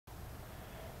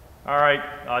All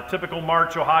right, typical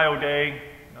March, Ohio day.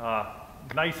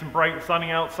 Nice and bright and sunny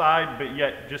outside, but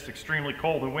yet just extremely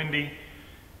cold and windy.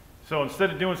 So instead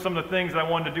of doing some of the things I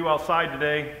wanted to do outside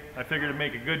today, I figured it'd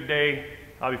make a good day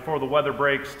before the weather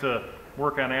breaks to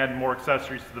work on adding more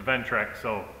accessories to the Ventrac.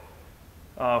 So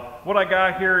what I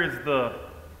got here is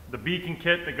the beacon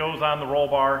kit that goes on the roll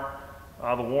bar,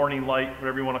 the warning light,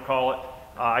 whatever you want to call it.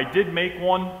 I did make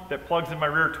one that plugs in my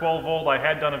rear 12 volt. I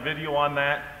had done a video on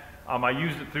that. I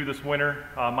used it through this winter.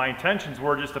 My intentions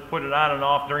were just to put it on and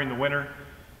off during the winter,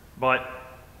 but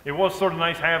it was sort of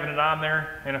nice having it on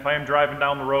there. And if I am driving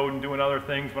down the road and doing other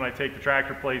things when I take the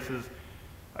tractor places,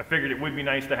 I figured it would be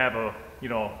nice to have a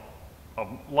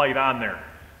light on there.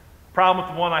 Problem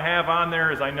with the one I have on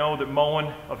there is I know that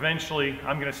mowing, eventually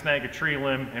I'm going to snag a tree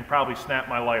limb and probably snap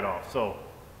my light off. So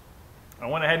I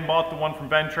went ahead and bought the one from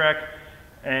Ventrac.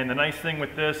 And the nice thing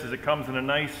with this is it comes in a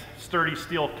nice sturdy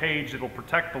steel cage that will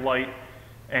protect the light,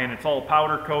 and it's all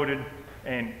powder coated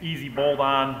and easy bolt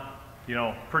on,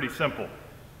 pretty simple.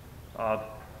 The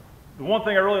one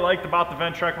thing I really liked about the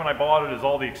Ventrac when I bought it is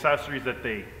all the accessories that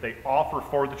they offer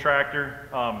for the tractor.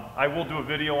 I will do a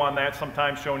video on that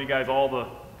sometime showing you guys all the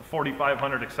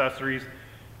 4,500 accessories.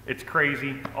 It's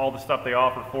crazy, all the stuff they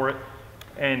offer for it.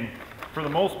 And for the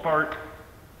most part,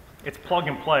 it's plug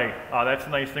and play. That's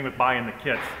the nice thing with buying the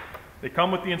kits. They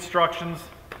come with the instructions,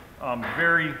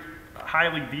 very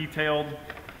highly detailed.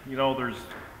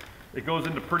 It goes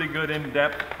into pretty good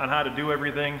in-depth on how to do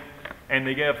everything, and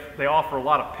they offer a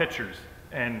lot of pictures,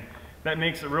 and that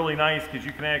makes it really nice because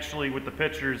you can actually, with the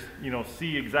pictures,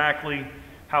 see exactly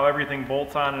how everything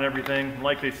bolts on and everything.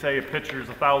 Like they say, a picture is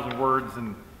 1,000 words,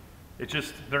 and it's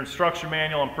just their instruction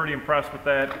manual. I'm pretty impressed with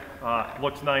that.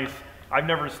 Looks nice. I've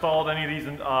never installed any of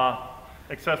these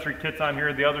accessory kits on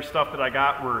here. The other stuff that I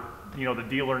got were, the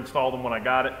dealer installed them when I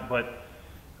got it. But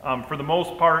for the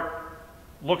most part,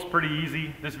 looks pretty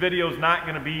easy. This video is not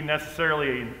going to be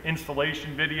necessarily an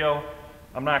installation video.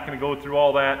 I'm not going to go through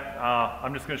all that.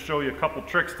 I'm just going to show you a couple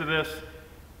tricks to this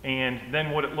and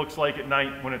then what it looks like at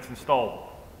night when it's installed.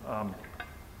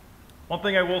 One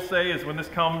thing I will say is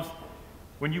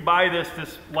when you buy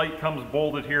this light comes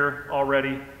bolted here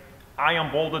already. I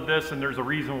unbolted this, and there's a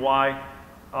reason why.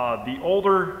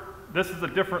 This is a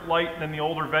different light than the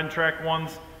older Ventrac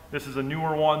ones. This is a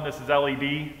newer one. This is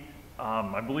LED.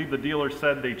 I believe the dealer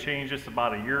said they changed this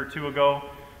about a year or two ago.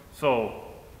 So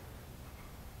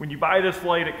when you buy this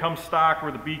light, it comes stock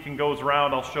where the beacon goes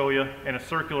around. I'll show you in a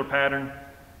circular pattern.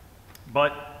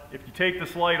 But if you take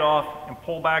this light off and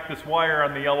pull back this wire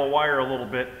on the yellow wire a little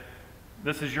bit,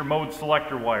 this is your mode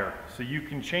selector wire. So you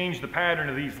can change the pattern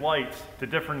of these lights to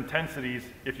different intensities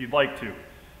if you'd like to.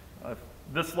 If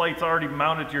this light's already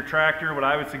mounted to your tractor, what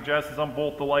I would suggest is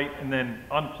unbolt the light and then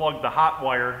unplug the hot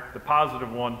wire, the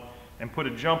positive one, and put a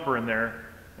jumper in there.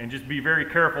 And just be very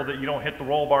careful that you don't hit the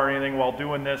roll bar or anything while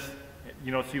doing this,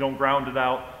 so you don't ground it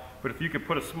out. But if you could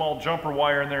put a small jumper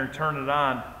wire in there and turn it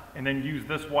on, and then use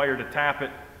this wire to tap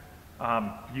it,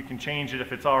 you can change it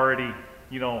if it's already,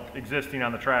 existing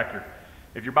on the tractor.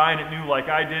 If you're buying it new like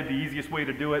I did, the easiest way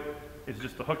to do it is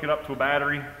just to hook it up to a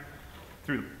battery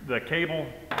through the cable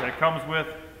that it comes with,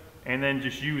 and then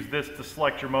just use this to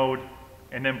select your mode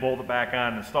and then bolt it back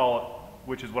on and install it,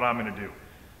 which is what I'm going to do.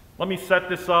 Let me set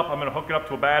this up. I'm going to hook it up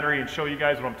to a battery and show you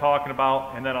guys what I'm talking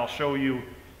about, and then I'll show you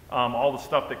all the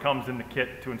stuff that comes in the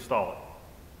kit to install it.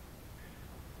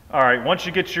 All right, once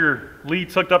you get your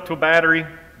leads hooked up to a battery,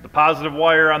 the positive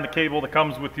wire on the cable that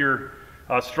comes with your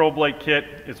strobe light kit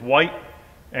is white,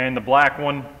 and the black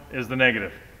one is the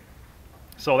negative.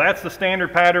 So that's the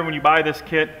standard pattern when you buy this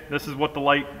kit. This is what the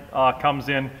light comes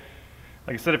in.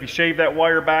 Like I said, if you shave that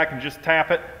wire back and just tap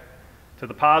it to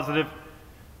the positive,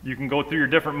 you can go through your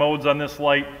different modes on this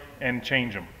light and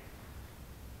change them.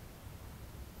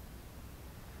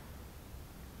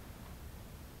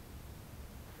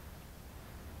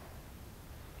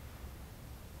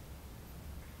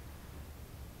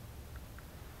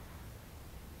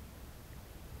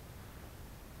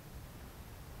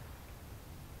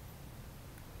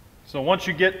 So once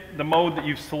you get the mode that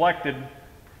you've selected,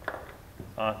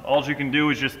 all you can do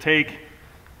is just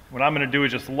what I'm going to do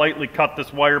is just lightly cut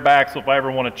this wire back, so if I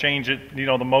ever want to change it,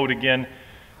 the mode again,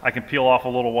 I can peel off a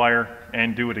little wire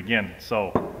and do it again.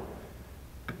 So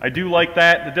I do like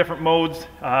that, the different modes.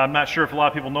 I'm not sure if a lot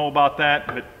of people know about that,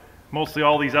 but mostly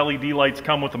all these LED lights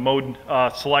come with a mode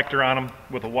selector on them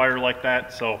with a wire like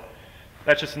that, so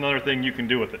that's just another thing you can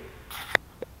do with it.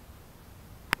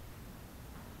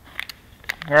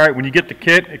 All right, when you get the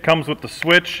kit, it comes with the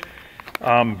switch.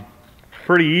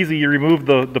 Pretty easy. You remove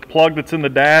the plug that's in the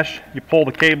dash, you pull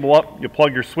the cable up, you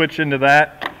plug your switch into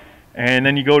that, and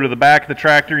then you go to the back of the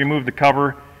tractor, you move the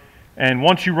cover, And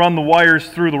once you run the wires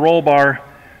through the roll bar,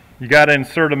 you got to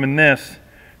insert them in this,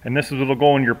 and this is what'll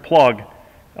go in your plug.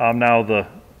 Now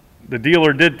the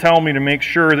dealer did tell me to make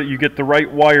sure that you get the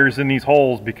right wires in these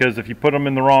holes, because if you put them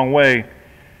in the wrong way,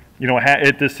 you know,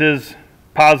 this is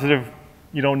positive,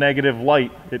 you know, negative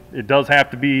light. It does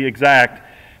have to be exact,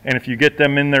 and if you get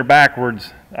them in there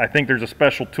backwards, I think there's a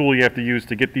special tool you have to use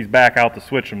to get these back out to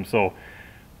switch them. So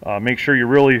make sure you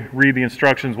really read the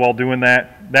instructions while doing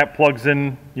that. That plugs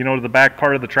in, you know, to the back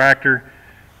part of the tractor.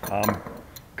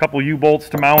 Couple U-bolts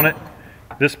to mount it.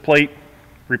 This plate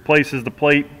replaces the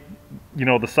plate, you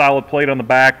know, the solid plate on the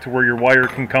back to where your wire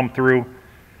can come through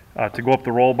to go up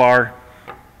the roll bar.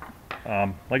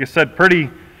 Like I said, pretty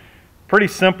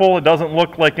simple. It doesn't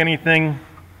look like anything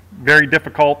very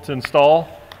difficult to install.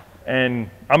 And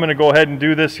I'm going to go ahead and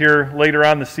do this here later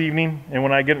on this evening. And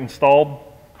when I get it installed,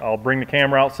 I'll bring the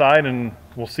camera outside and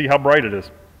we'll see how bright it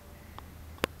is.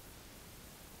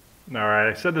 All right,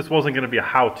 I said this wasn't going to be a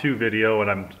how-to video,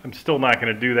 and I'm still not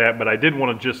going to do that, but I did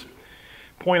want to just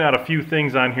point out a few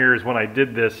things on here is when I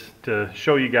did this to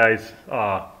show you guys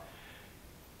how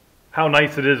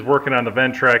nice it is working on the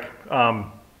Ventrac.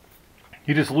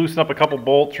 You just loosen up a couple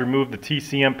bolts, remove the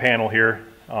TCM panel here,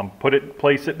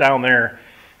 place it down there,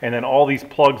 and then all these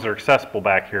plugs are accessible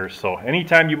back here. So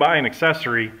anytime you buy an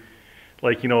accessory,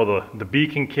 like, you know, the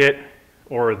beacon kit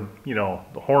or, you know,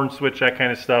 the horn switch, that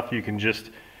kind of stuff, you can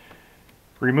just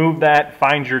remove that,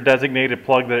 find your designated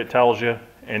plug that it tells you,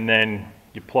 and then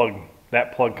you plug,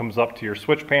 that plug comes up to your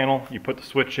switch panel, you put the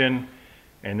switch in,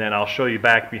 and then I'll show you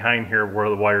back behind here where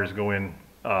the wires go in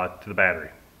to the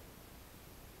battery.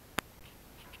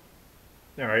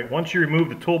 All right, once you remove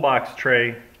the toolbox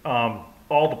tray,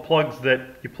 all the plugs that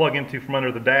you plug into from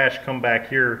under the dash come back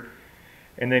here,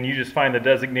 and then you just find the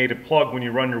designated plug when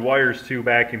you run your wires to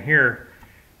back in here,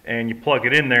 and you plug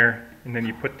it in there, and then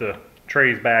you put the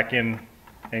trays back in,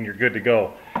 and you're good to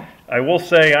go. I will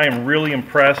say I am really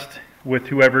impressed with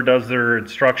whoever does their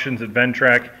instructions at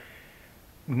Ventrac.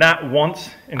 Not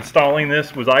once installing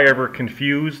this was I ever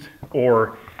confused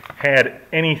or had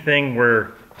anything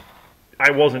where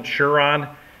I wasn't sure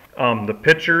on. The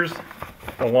pictures,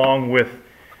 along with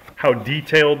how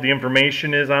detailed the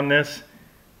information is on this,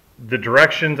 the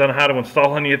directions on how to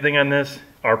install anything on this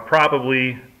are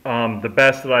probably the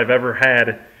best that I've ever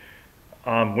had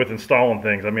with installing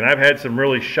things. I mean, I've had some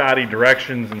really shoddy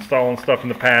directions installing stuff in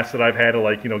the past that I've had to,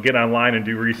 like, you know, get online and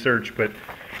do research. But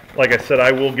like I said,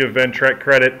 I will give Ventrac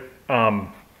credit.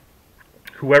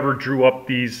 Whoever drew up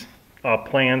these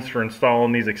plans for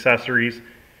installing these accessories,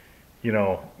 you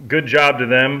know, good job to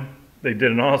them. They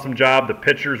did an awesome job. The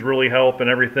pictures really help and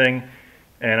everything.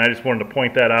 And I just wanted to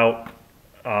point that out.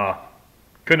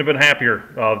 Couldn't have been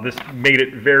happier. This made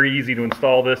it very easy to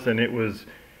install this, and it was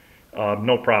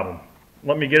no problem.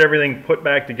 Let me get everything put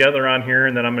back together on here,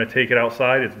 and then I'm going to take it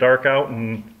outside. It's dark out,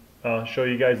 and show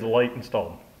you guys the light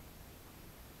installed.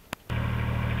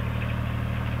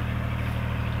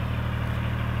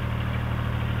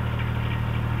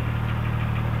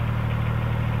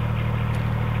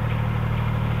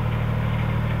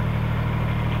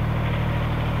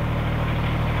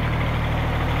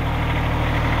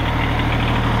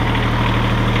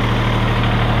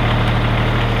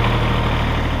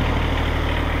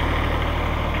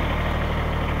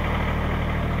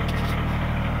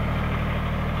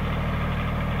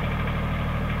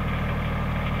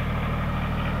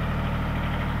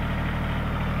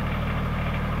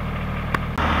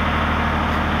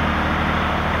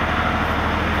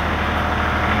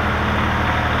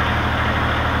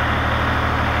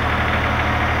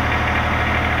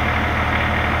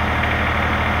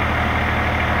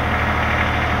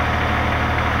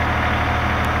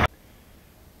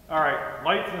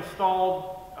 Lights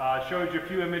installed, showed you a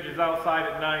few images outside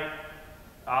at night.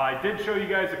 I did show you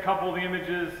guys a couple of the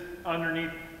images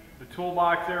underneath the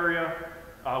toolbox area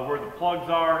where the plugs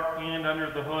are and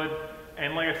under the hood.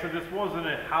 And like I said, this wasn't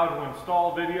a how to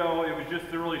install video, it was just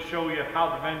to really show you how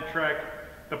the Ventrac,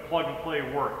 the plug and play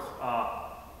works.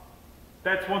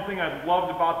 That's one thing I've loved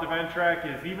about the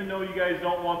Ventrac is even though you guys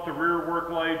don't want the rear work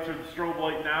lights or the strobe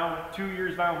light now, 2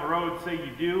 years down the road, say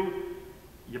you do,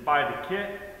 you buy the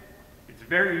kit. It's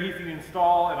very easy to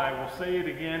install, and I will say it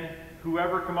again,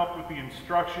 whoever come up with the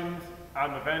instructions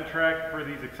on the Ventrac for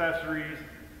these accessories,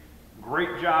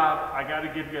 great job. I got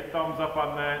to give you a thumbs up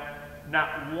on that.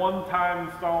 Not one time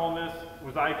installing this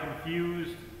was I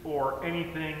confused or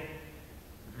anything.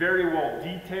 Very well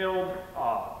detailed,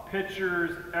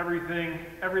 pictures, everything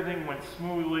went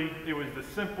smoothly. It was the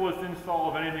simplest install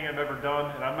of anything I've ever done,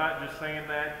 and I'm not just saying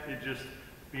that,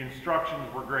 the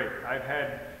instructions were great. I've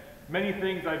had many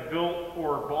things I've built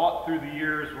or bought through the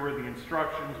years where the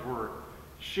instructions were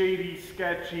shady,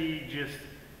 sketchy, just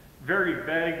very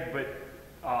vague, but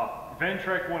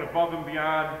Ventrac went above and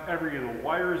beyond. Every of the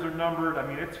wires are numbered. I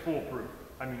mean, it's foolproof.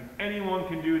 I mean, anyone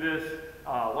can do this.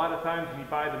 A lot of times when you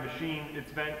buy the machine,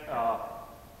 it's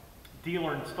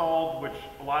dealer installed, which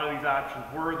a lot of these options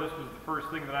were. This was the first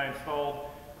thing that I installed.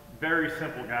 Very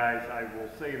simple, guys, I will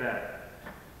say that.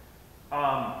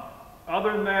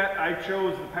 Other than that, I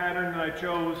chose the pattern that I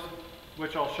chose,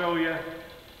 which I'll show you.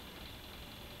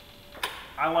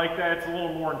 I like that. It's a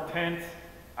little more intense.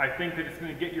 I think that it's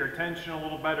going to get your attention a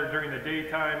little better during the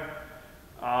daytime.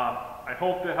 I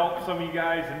hope to help some of you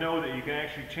guys to know that you can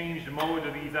actually change the mode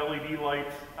of these LED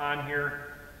lights on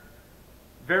here.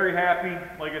 Very happy,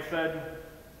 like I said.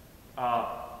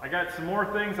 I got some more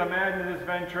things I'm adding to this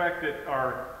Ventrac that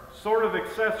are sort of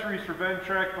accessories for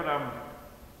Ventrac, but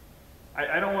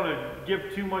I don't want to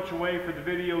give too much away for the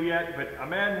video yet, but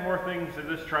I'm adding more things to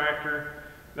this tractor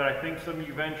that I think some of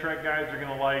you Ventrac guys are going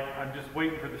to like. I'm just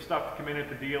waiting for the stuff to come in at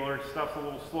the dealer. Stuff's a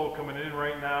little slow coming in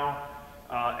right now.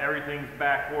 Everything's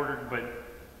back ordered, but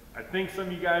I think some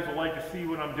of you guys will like to see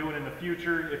what I'm doing in the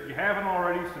future. If you haven't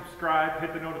already, subscribe,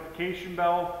 hit the notification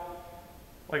bell.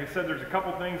 Like I said, there's a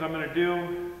couple things I'm going to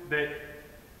do that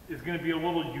is going to be a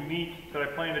little unique that I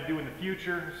plan to do in the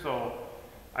future. So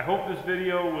I hope this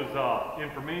video was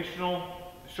informational,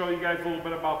 to show you guys a little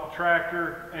bit about the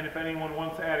tractor, and if anyone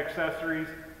wants to add accessories.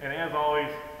 And as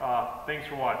always, thanks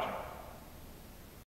for watching.